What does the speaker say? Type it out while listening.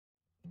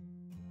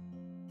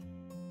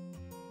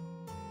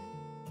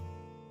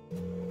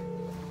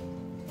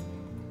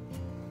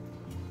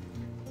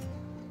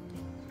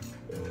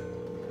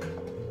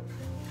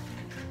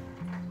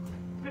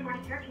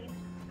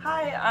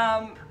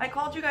Hi, I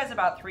called you guys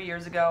about 3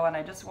 years ago and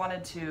I just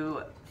wanted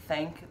to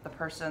thank the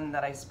person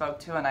that I spoke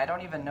to, and I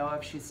don't even know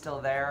if she's still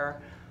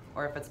there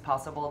or if it's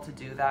possible to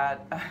do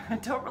that. I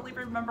don't really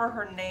remember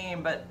her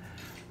name, but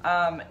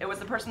it was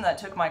the person that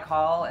took my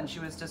call and she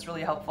was just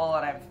really helpful,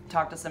 and I've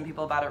talked to some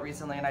people about it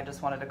recently and I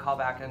just wanted to call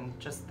back and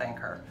just thank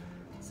her.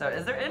 So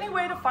is there any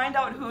way to find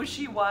out who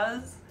she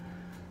was?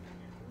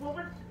 What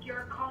was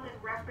your call in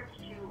reference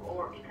to,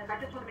 or because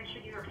I just want to make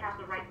sure you have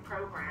the right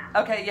program?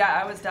 Okay,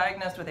 yeah, I was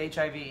diagnosed with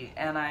HIV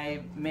and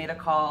I made a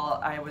call.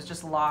 I was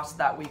just lost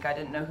that week. I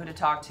didn't know who to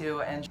talk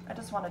to, and I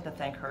just wanted to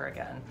thank her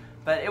again.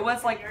 But it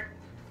was like,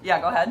 yeah,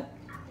 go ahead.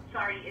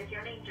 Sorry, is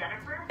your name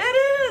Jennifer?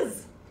 It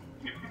is!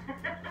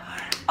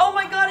 Oh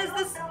my God, is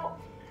this?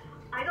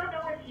 I don't know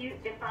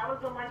if I was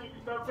the one you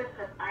spoke with,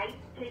 because I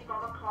take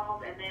all the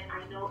calls, and then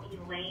I know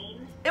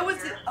Elaine. It was,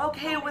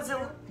 okay, it was,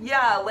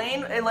 yeah,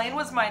 Elaine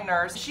was my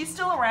nurse. Is she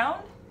still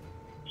around?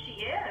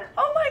 She is.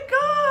 Oh my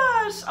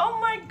gosh, oh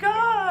my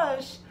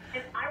gosh.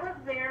 And I was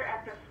there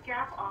at the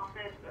SCAP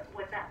office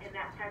in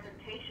that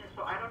presentation,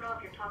 so I don't know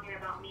if you're talking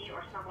about me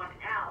or someone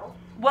else.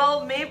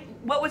 Well, maybe,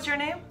 what was your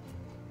name?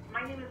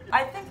 My name is...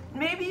 I think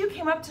maybe you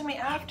came up to me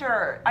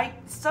after.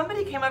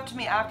 Somebody came up to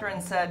me after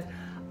and said,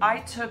 I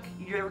took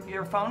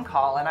your phone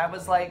call, and I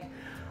was like,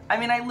 I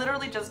mean, I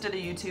literally just did a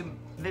YouTube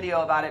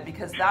video about it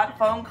because that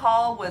phone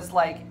call was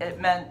like, it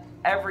meant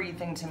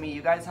everything to me.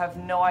 You guys have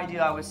no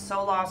idea. I was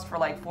so lost for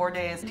like 4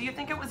 days. Do you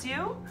think it was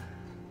you?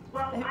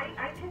 Well,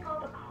 I take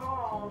all the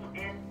calls,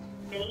 and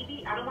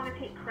maybe, I don't want to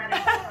take credit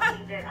for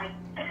something that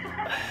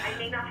I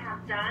may not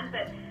have done,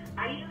 but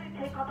I usually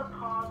take all the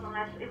calls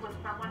unless it was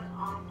someone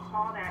on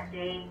call that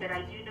day. But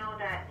I do know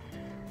that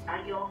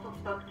you also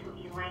spoke to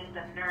Elaine,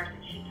 the nurse,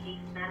 and she case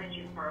managed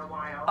you for a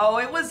while. Oh,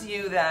 it was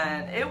you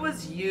then. It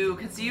was you,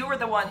 because you were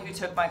the one who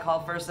took my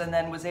call first and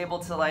then was able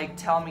to like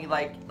tell me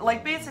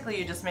like basically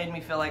you just made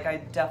me feel like I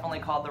definitely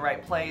called the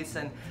right place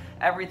and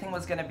everything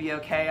was going to be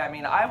okay. I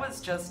mean, I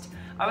was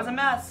a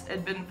mess.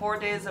 It'd been 4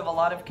 days of a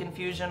lot of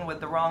confusion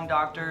with the wrong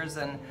doctors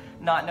and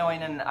not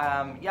knowing, and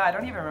yeah, I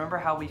don't even remember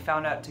how we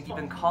found out to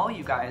even call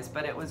you guys,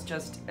 but it was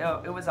just,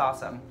 it was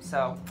awesome,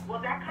 so.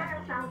 Well, that kind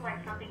of sounds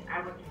like something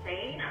I would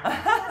say.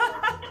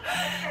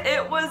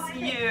 It was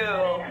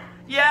you.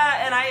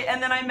 Yeah,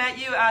 and then I met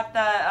you at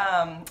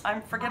the,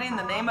 I'm forgetting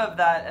the name of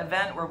that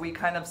event where we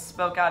kind of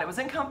spoke out. It was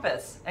in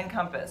Compass.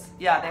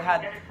 Yeah, they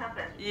had,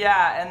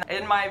 yeah, and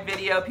in my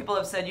video, people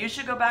have said, you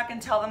should go back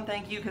and tell them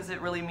thank you, because it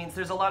really means,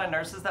 there's a lot of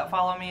nurses that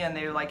follow me, and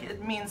they're like,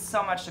 it means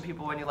so much to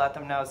people when you let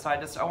them know. So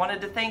I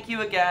wanted to thank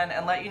you again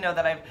and let you know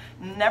that I've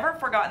never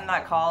forgotten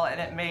that call, and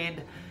it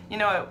made, you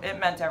know, it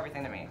meant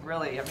everything to me,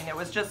 really. I mean, it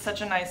was just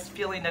such a nice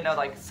feeling to know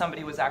like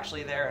somebody was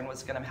actually there and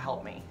was going to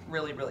help me.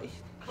 Really, really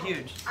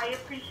huge. I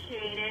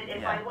appreciate it.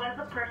 If I was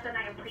a person,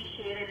 I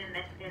appreciate it,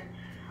 and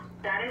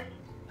that is,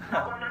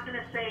 well, I'm not going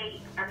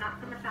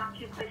to sound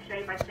too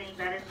cliche by saying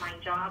that is my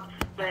job,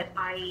 but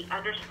I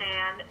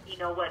understand, you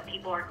know, what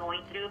people are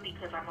going through,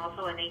 because I'm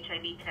also an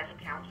HIV test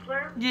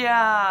counselor.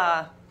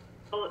 Yeah.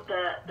 So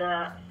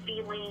the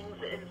feelings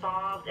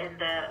involved and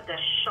the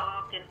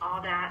shock and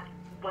all that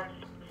once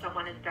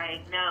someone is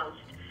diagnosed.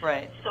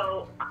 Right.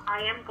 So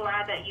I am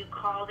glad that you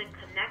called and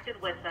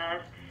connected with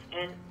us,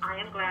 and I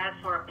am glad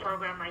for a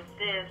program like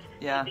this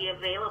to be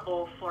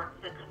available for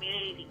the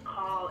community to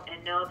call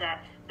and know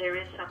that there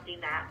is something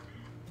that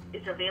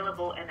is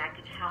available and that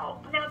can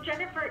help. Now,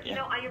 Jennifer, you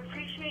know, I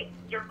appreciate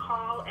your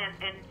call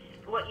and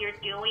what you're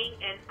doing,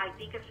 and I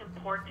think it's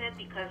important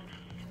because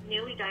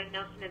newly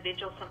diagnosed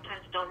individuals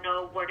sometimes don't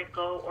know where to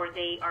go, or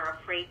they are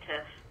afraid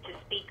to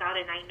speak out,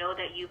 and I know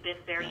that you've been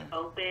very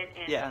open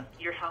and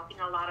you're helping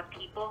a lot of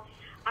people.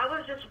 I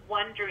was just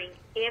wondering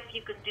if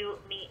you could do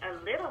me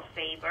a little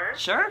favor.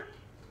 Sure.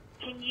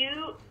 Can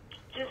you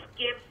just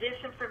give this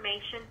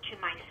information to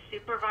my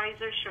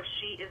supervisor so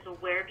she is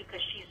aware,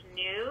 because she's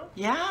new?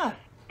 Yeah.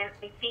 And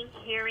I think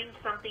hearing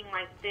something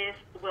like this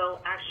will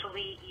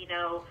actually, you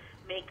know,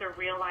 make her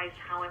realize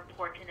how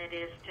important it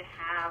is to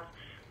have,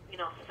 you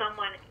know,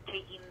 someone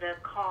taking the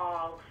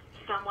call,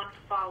 someone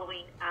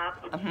following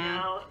up, you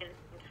know, and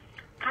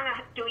kind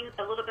of doing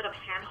a little bit of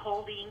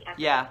hand-holding at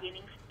the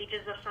beginning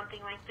stages of something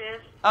like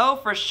this. Oh,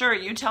 for sure.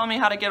 You tell me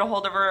how to get a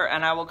hold of her,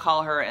 and I will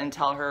call her and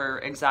tell her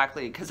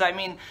exactly. Because, I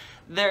mean,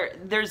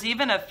 there's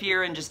even a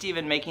fear in just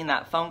even making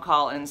that phone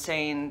call and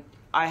saying,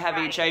 I have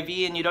HIV,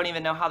 and you don't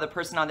even know how the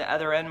person on the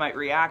other end might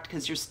react,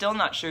 because you're still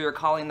not sure you're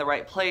calling the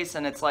right place,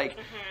 and it's like,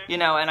 you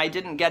know, and I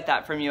didn't get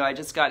that from you. I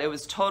just got, it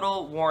was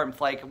total warmth,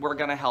 like, we're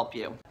going to help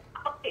you.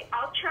 Okay,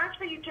 I'll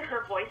transfer you to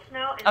her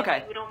voicemail,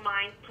 and if you don't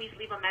mind, please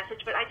leave a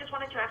message. But I just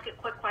wanted to ask a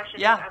quick question.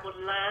 Yeah. I would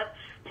love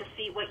to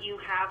see what you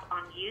have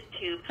on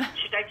YouTube.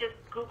 Should I just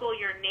Google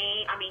your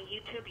name,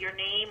 YouTube your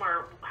name,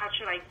 or how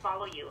should I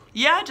follow you?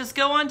 Yeah, just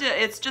go on to,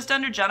 it's just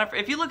under Jennifer.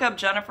 If you look up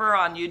Jennifer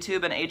on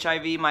YouTube and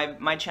HIV,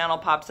 my channel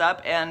pops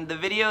up. And the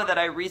video that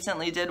I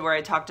recently did where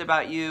I talked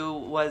about you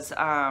was,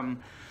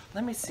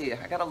 let me see,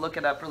 I gotta look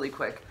it up really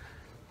quick.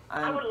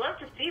 I would love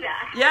to see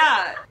that.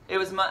 Yeah, it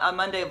was a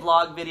Monday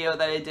vlog video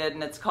that I did,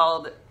 and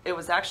it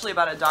was actually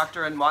about a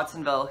doctor in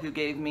Watsonville who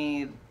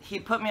he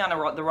put me on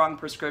the wrong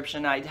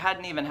prescription. I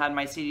hadn't even had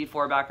my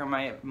CD4 back or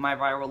my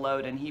viral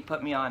load, and he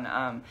put me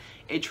on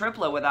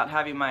Atripla without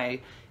having my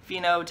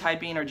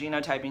phenotyping or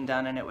genotyping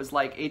done, and it was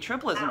like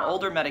Atripla is an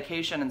older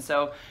medication, and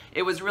so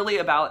it was really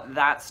about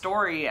that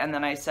story. And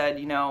then I said,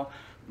 you know,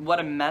 what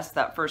a mess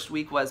that first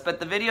week was. But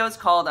the video is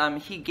called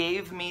He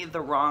Gave Me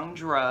the Wrong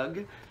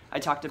Drug. I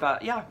talked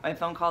about, yeah, my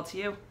phone call to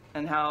you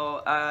and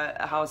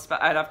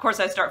and of course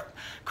I start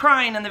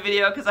crying in the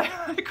video because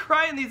I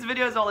cry in these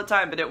videos all the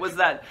time, but it was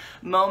that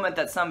moment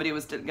that somebody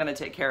was going to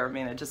take care of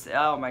me, and it just,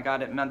 oh my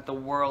God, it meant the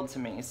world to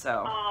me.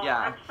 So, yeah.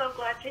 I'm so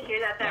glad to hear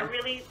that. That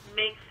really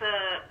makes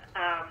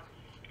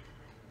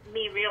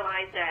me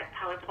realize that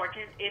how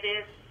important it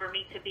is for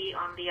me to be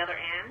on the other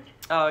end.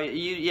 Oh,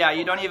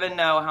 you don't even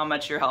know how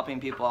much you're helping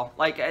people.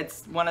 Like,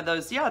 it's one of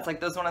those, yeah, it's like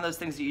one of those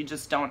things that you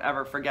just don't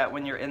ever forget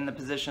when you're in the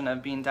position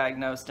of being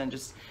diagnosed and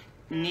just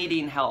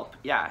needing help.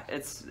 Yeah,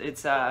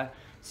 it's a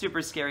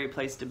super scary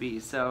place to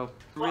be. So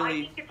really, well, I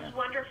think it's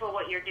wonderful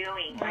what you're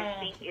doing. I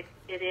think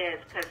it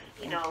is, because,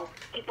 you know,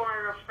 people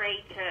are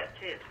afraid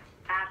to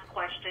ask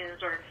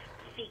questions or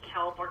seek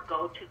help or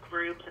go to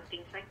groups and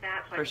things like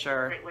that. So for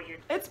sure. Great what you're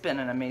doing. It's been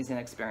an amazing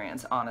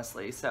experience,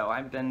 honestly. So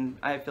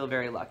I feel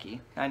very lucky.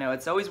 I know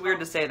it's always weird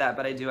to say that,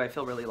 but I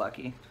feel really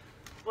lucky.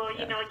 Well,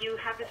 you know, you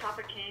have this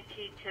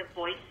opportunity to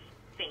voice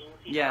things,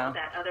 you know,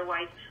 that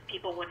otherwise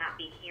people would not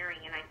be hearing,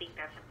 and I think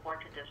that's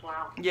important as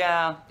well.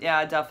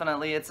 Yeah,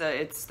 definitely.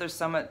 There's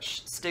so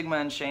much stigma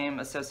and shame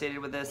associated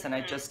with this, and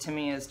it just, to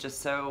me, is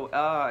just so,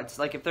 it's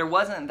like if there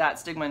wasn't that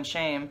stigma and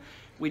shame,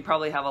 we'd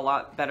probably have a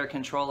lot better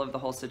control of the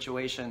whole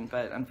situation,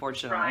 but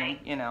unfortunately,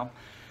 you know,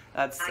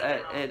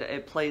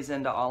 it plays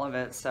into all of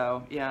it.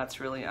 So yeah, it's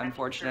really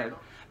unfortunate. True.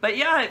 But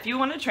yeah, if you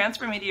want to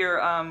transfer me to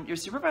your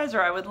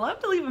supervisor, I would love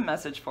to leave a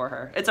message for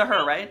her. It's a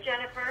her, right?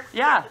 Jennifer.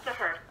 Yeah. It's a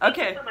her.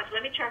 Okay. Thank you so much.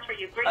 Let me transfer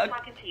you. Great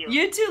talking to you.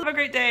 You too. Have a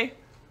great day.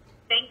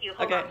 Thank you.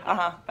 Hold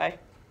on. Bye.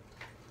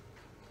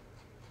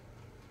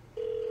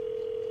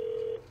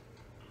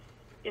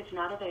 Is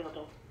not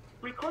available.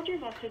 Record your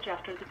message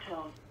after the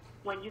tone.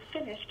 When you've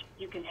finished,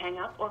 you can hang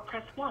up or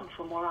press 1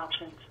 for more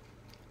options.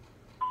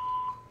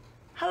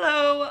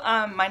 Hello,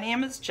 my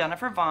name is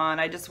Jennifer Vaughn.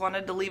 I just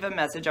wanted to leave a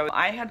message.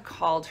 I had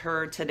called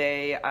her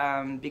today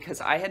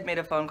because I had made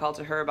a phone call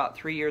to her about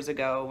 3 years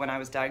ago when I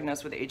was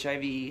diagnosed with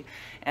HIV,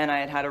 and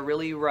I had a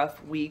really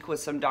rough week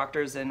with some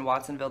doctors in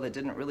Watsonville that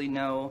didn't really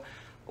know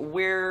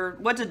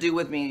what to do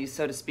with me,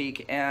 so to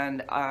speak,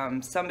 and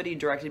somebody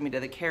directed me to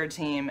the care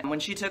team. And when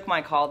she took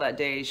my call that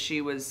day,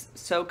 she was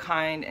so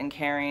kind and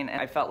caring,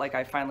 and I felt like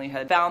I finally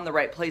had found the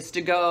right place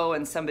to go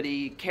and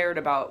somebody cared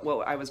about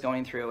what I was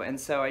going through. And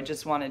so I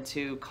just wanted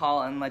to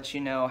call and let you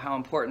know how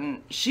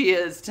important she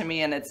is to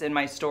me, and it's in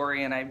my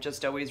story, and I've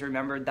just always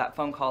remembered that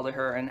phone call to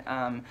her,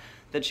 and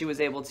that she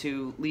was able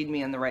to lead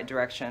me in the right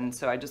direction.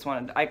 So I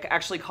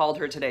actually called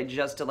her today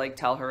just to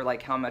tell her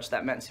how much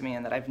that meant to me,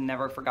 and that I've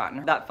never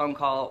forgotten that phone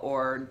call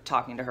or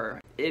talking to her.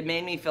 It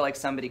made me feel like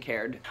somebody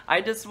cared.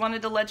 I just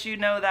wanted to let you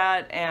know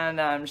that,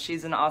 and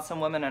she's an awesome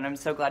woman, and I'm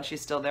so glad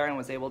she's still there and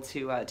was able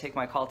to take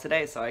my call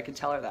today so I could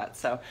tell her that.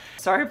 So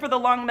sorry for the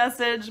long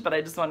message, but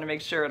I just wanted to make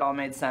sure it all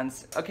made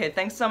sense. Okay,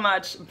 thanks so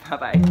much.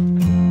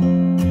 Bye-bye.